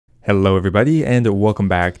Hello everybody and welcome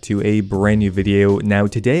back to a brand new video. Now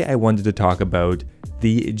today I wanted to talk about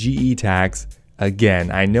the GE tax again.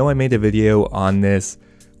 I know I made a video on this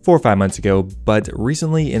 4 or 5 months ago, but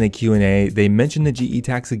recently in a Q&A they mentioned the GE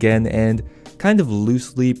tax again and kind of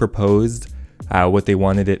loosely proposed what they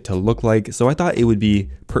wanted it to look like. So I thought it would be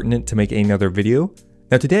pertinent to make another video.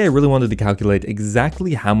 Now today I really wanted to calculate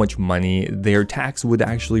exactly how much money their tax would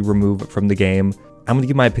actually remove from the game. I'm going to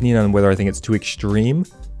give my opinion on whether I think it's too extreme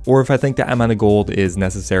or if I think that amount of gold is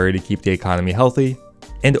necessary to keep the economy healthy.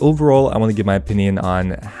 And overall, I want to give my opinion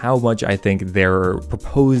on how much I think their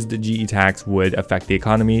proposed GE tax would affect the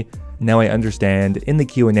economy. Now I understand in the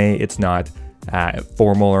Q&A it's not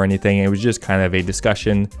formal or anything, it was just kind of a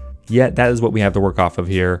discussion, yet that is what we have to work off of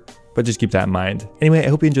here, but just keep that in mind. Anyway, I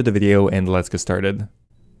hope you enjoyed the video and let's get started.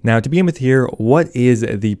 Now to begin with here, what is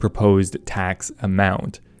the proposed tax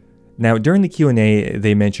amount? Now, during the Q&A,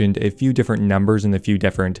 they mentioned a few different numbers and a few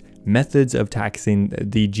different methods of taxing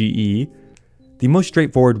the GE. The most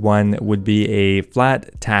straightforward one would be a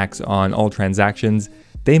flat tax on all transactions.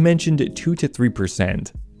 They mentioned 2 to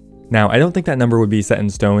 3%. Now, I don't think that number would be set in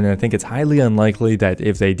stone, and I think it's highly unlikely that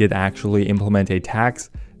if they did actually implement a tax,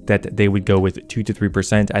 that they would go with 2 to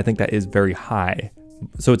 3%. I think that is very high.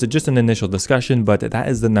 So it's just an initial discussion, but that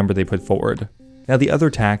is the number they put forward. Now, the other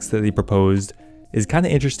tax that they proposed is kind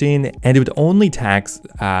of interesting, and it would only tax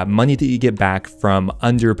money that you get back from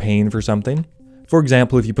underpaying for something. For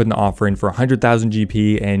example, if you put an offer in for 100,000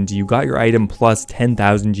 GP and you got your item plus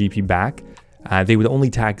 10,000 GP back, they would only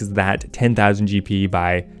tax that 10,000 GP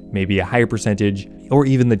by maybe a higher percentage or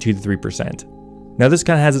even the 2 to 3%. Now this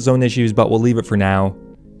kind of has its own issues, but we'll leave it for now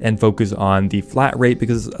and focus on the flat rate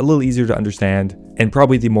because it's a little easier to understand and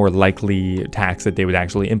probably the more likely tax that they would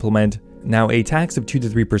actually implement. Now, a tax of 2 to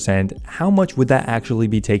 3%, how much would that actually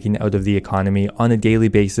be taken out of the economy on a daily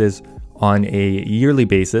basis, on a yearly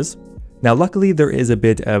basis? Now, luckily, there is a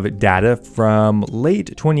bit of data from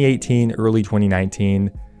late 2018, early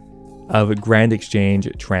 2019 of Grand Exchange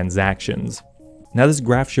transactions. Now, this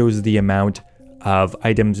graph shows the amount of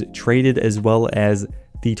items traded as well as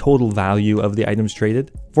the total value of the items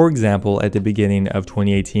traded. For example, at the beginning of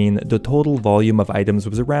 2018, the total volume of items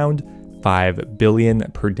was around 5 billion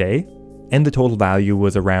per day. And the total value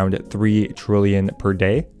was around 3 trillion per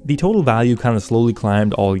day. The total value kind of slowly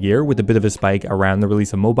climbed all year with a bit of a spike around the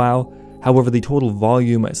release of mobile. However, the total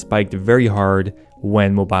volume spiked very hard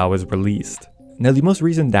when mobile was released. Now, the most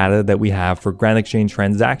recent data that we have for Grand Exchange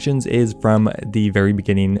transactions is from the very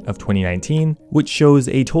beginning of 2019, which shows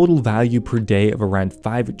a total value per day of around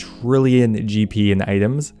 5 trillion GP in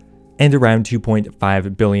items and around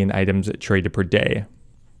 2.5 billion items traded per day.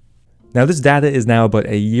 Now this data is now about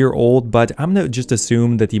a year old, but I'm going to just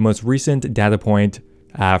assume that the most recent data point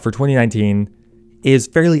for 2019 is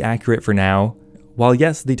fairly accurate for now. While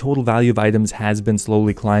yes, the total value of items has been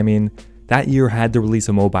slowly climbing, that year had the release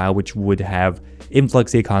of mobile, which would have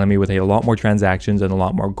influxed the economy with a lot more transactions and a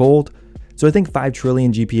lot more gold. So I think 5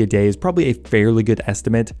 trillion GP a day is probably a fairly good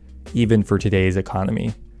estimate, even for today's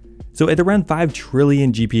economy. So at around 5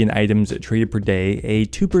 trillion GP in items traded per day, a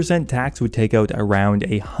 2% tax would take out around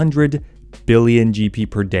 100 billion GP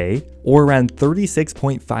per day, or around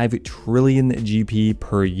 36.5 trillion GP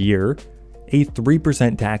per year. A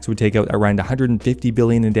 3% tax would take out around 150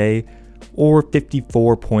 billion a day, or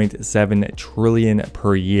 54.7 trillion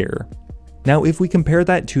per year. Now, if we compare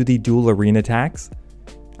that to the dual arena tax,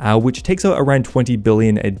 which takes out around 20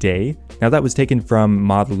 billion a day. Now that was taken from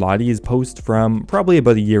Modlotti's post from probably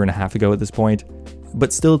about a year and a half ago at this point,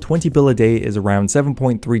 but still 20 bill a day is around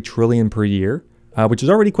 7.3 trillion per year, which is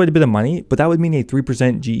already quite a bit of money, but that would mean a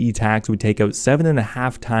 3% GE tax would take out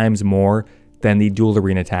 7.5 times more than the dual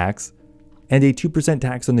arena tax, and a 2%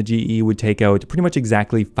 tax on the GE would take out pretty much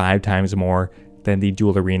exactly 5 times more than the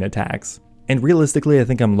dual arena tax. And realistically, I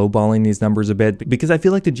think I'm lowballing these numbers a bit because I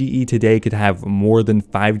feel like the GE today could have more than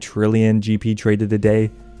 5 trillion GP traded a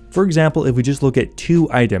day. For example, if we just look at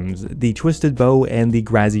 2 items, the Twisted Bow and the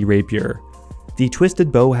Grazi Rapier. The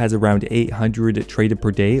Twisted Bow has around 800 traded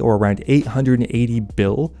per day, or around 880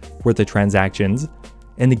 bill worth of transactions,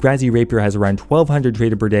 and the Grazi Rapier has around 1200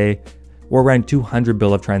 traded per day, or around 200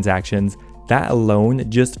 bill of transactions. That alone,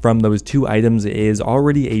 just from those 2 items, is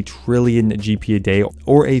already a trillion GP a day,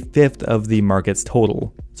 or a fifth of the market's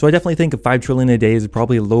total. So I definitely think 5 trillion a day is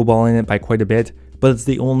probably lowballing it by quite a bit, but it's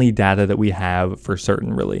the only data that we have for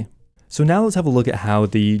certain, really. So now let's have a look at how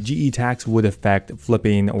the GE tax would affect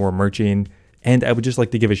flipping or merching. And I would just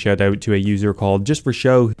like to give a shout out to a user called Just For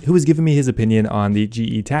Show, who has given me his opinion on the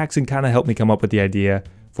GE tax and kind of helped me come up with the idea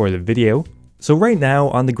for the video. So right now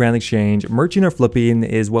on the Grand Exchange, merching or flipping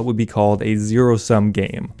is what would be called a zero-sum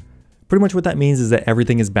game. Pretty much what that means is that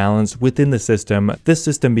everything is balanced within the system, this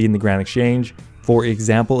system being the Grand Exchange. For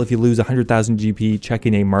example, if you lose 100,000 GP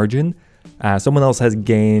checking a margin, someone else has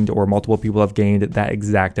gained, or multiple people have gained that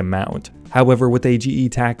exact amount. However, with a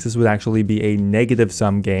GE tax, this would actually be a negative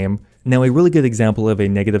sum game. Now, a really good example of a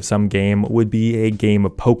negative sum game would be a game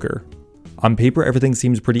of poker. On paper, everything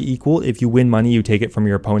seems pretty equal. If you win money, you take it from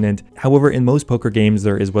your opponent. However, in most poker games,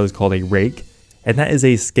 there is what is called a rake, and that is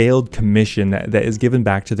a scaled commission that is given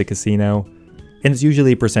back to the casino, and it's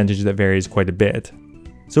usually a percentage that varies quite a bit.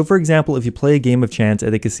 So for example, if you play a game of chance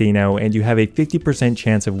at a casino and you have a 50%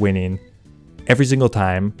 chance of winning every single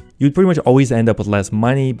time, you'd pretty much always end up with less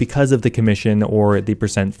money because of the commission or the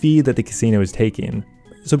percent fee that the casino is taking.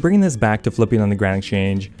 So bringing this back to flipping on the Grand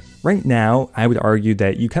Exchange, right now I would argue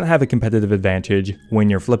that you kind of have a competitive advantage when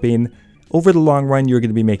you're flipping. Over the long run, you're going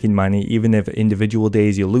to be making money, even if individual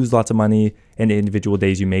days you lose lots of money and individual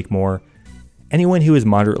days you make more. Anyone who is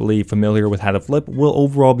moderately familiar with how to flip will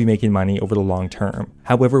overall be making money over the long term.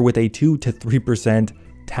 However, with a 2 to 3%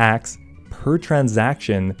 tax per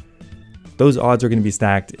transaction, those odds are going to be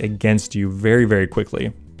stacked against you very, very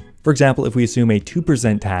quickly. For example, if we assume a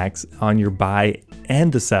 2% tax on your buy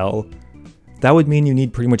and the sell, that would mean you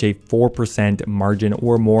need pretty much a 4% margin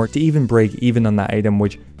or more to even break even on that item,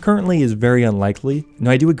 which currently is very unlikely.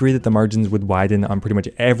 Now, I do agree that the margins would widen on pretty much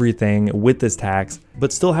everything with this tax,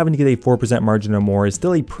 but still having to get a 4% margin or more is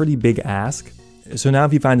still a pretty big ask. So now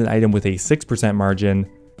if you find an item with a 6% margin,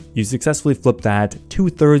 you successfully flip that,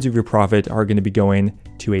 2/3 of your profit are going to be going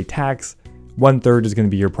to a tax, 1/3 is going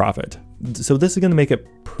to be your profit. So this is going to make it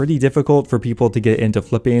pretty difficult for people to get into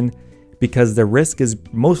flipping, because the risk is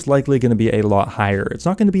most likely going to be a lot higher. It's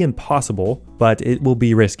not going to be impossible, but it will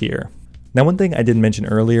be riskier. Now, one thing I didn't mention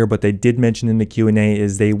earlier, but they did mention in the Q&A,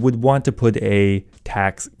 is they would want to put a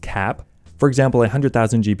tax cap. For example,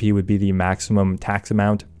 100,000 GP would be the maximum tax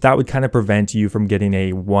amount. That would kind of prevent you from getting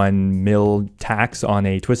a 1 mil tax on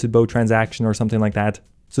a Twisted Boat transaction or something like that.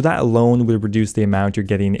 So that alone would reduce the amount you're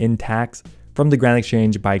getting in tax from the Grand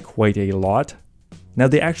Exchange by quite a lot. Now,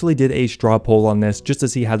 they actually did a straw poll on this just to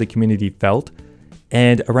see how the community felt,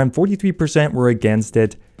 and around 43% were against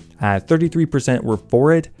it, 33% were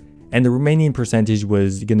for it, and the remaining percentage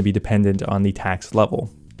was going to be dependent on the tax level.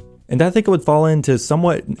 And I think it would fall into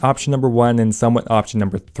somewhat option number 1 and somewhat option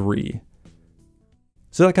number 3.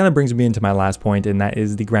 So that kind of brings me into my last point, and that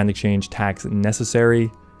is the Grand Exchange tax necessary?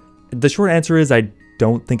 The short answer is I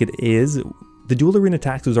don't think it is. The dual arena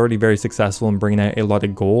tax was already very successful in bringing out a lot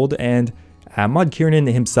of gold, and Mod Kieran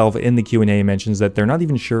himself in the Q&A mentions that they're not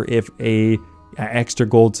even sure if a extra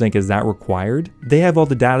gold sink is that required. They have all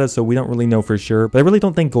the data, so we don't really know for sure, but I really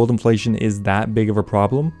don't think gold inflation is that big of a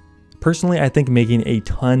problem. Personally, I think making a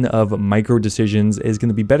ton of micro decisions is going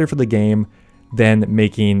to be better for the game than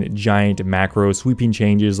making giant macro sweeping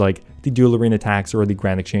changes like the dual arena tax or the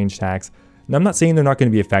Grand Exchange tax. Now, I'm not saying they're not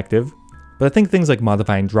going to be effective, but I think things like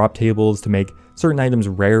modifying drop tables to make certain items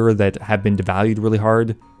rarer that have been devalued really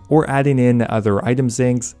hard, or adding in other item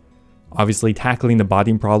sinks. Obviously, tackling the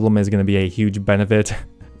botting problem is going to be a huge benefit,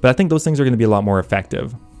 but I think those things are going to be a lot more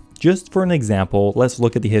effective. Just for an example, let's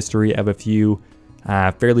look at the history of a few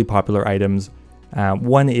fairly popular items.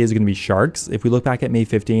 One is going to be sharks. If we look back at May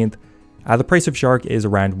 15th, the price of shark is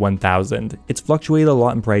around 1,000. It's fluctuated a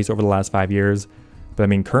lot in price over the last 5 years, but I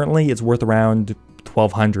mean, currently it's worth around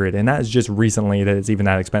 1,200, and that is just recently that it's even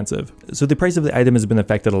that expensive. So the price of the item has been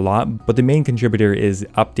affected a lot, but the main contributor is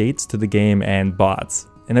updates to the game and bots.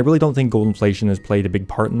 And I really don't think gold inflation has played a big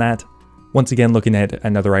part in that. Once again, looking at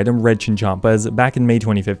another item, red chinchampas, back in May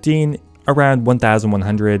 2015, around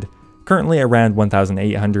 1,100, currently around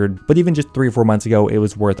 1,800, but even just 3 or 4 months ago, it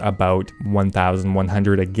was worth about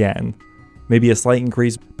 1,100 again. Maybe a slight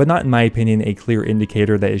increase, but not in my opinion a clear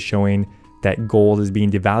indicator that is showing that gold is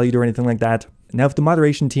being devalued or anything like that. Now, if the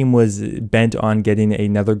moderation team was bent on getting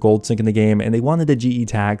another gold sink in the game and they wanted a GE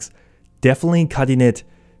tax, definitely cutting it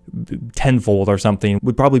tenfold or something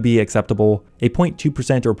would probably be acceptable. A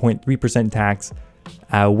 0.2% or 0.3% tax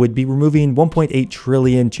would be removing 1.8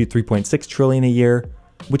 trillion to 3.6 trillion a year,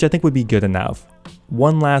 which I think would be good enough.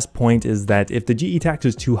 One last point is that if the GE tax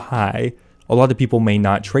is too high, a lot of people may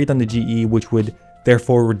not trade on the GE, which would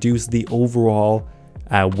therefore reduce the overall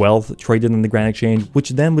wealth traded on the Grand Exchange, which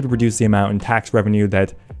then would reduce the amount in tax revenue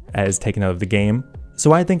that is taken out of the game.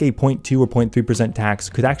 So I think a 0.2 or 0.3% tax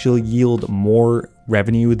could actually yield more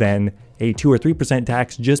revenue than a 2 or 3%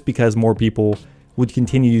 tax, just because more people would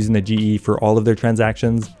continue using the GE for all of their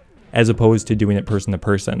transactions, as opposed to doing it person to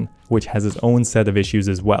person, which has its own set of issues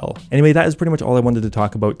as well. Anyway, that is pretty much all I wanted to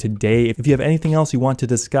talk about today. If you have anything else you want to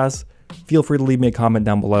discuss, feel free to leave me a comment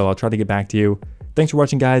down below. I'll try to get back to you. Thanks for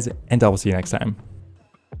watching, guys, and I will see you next time.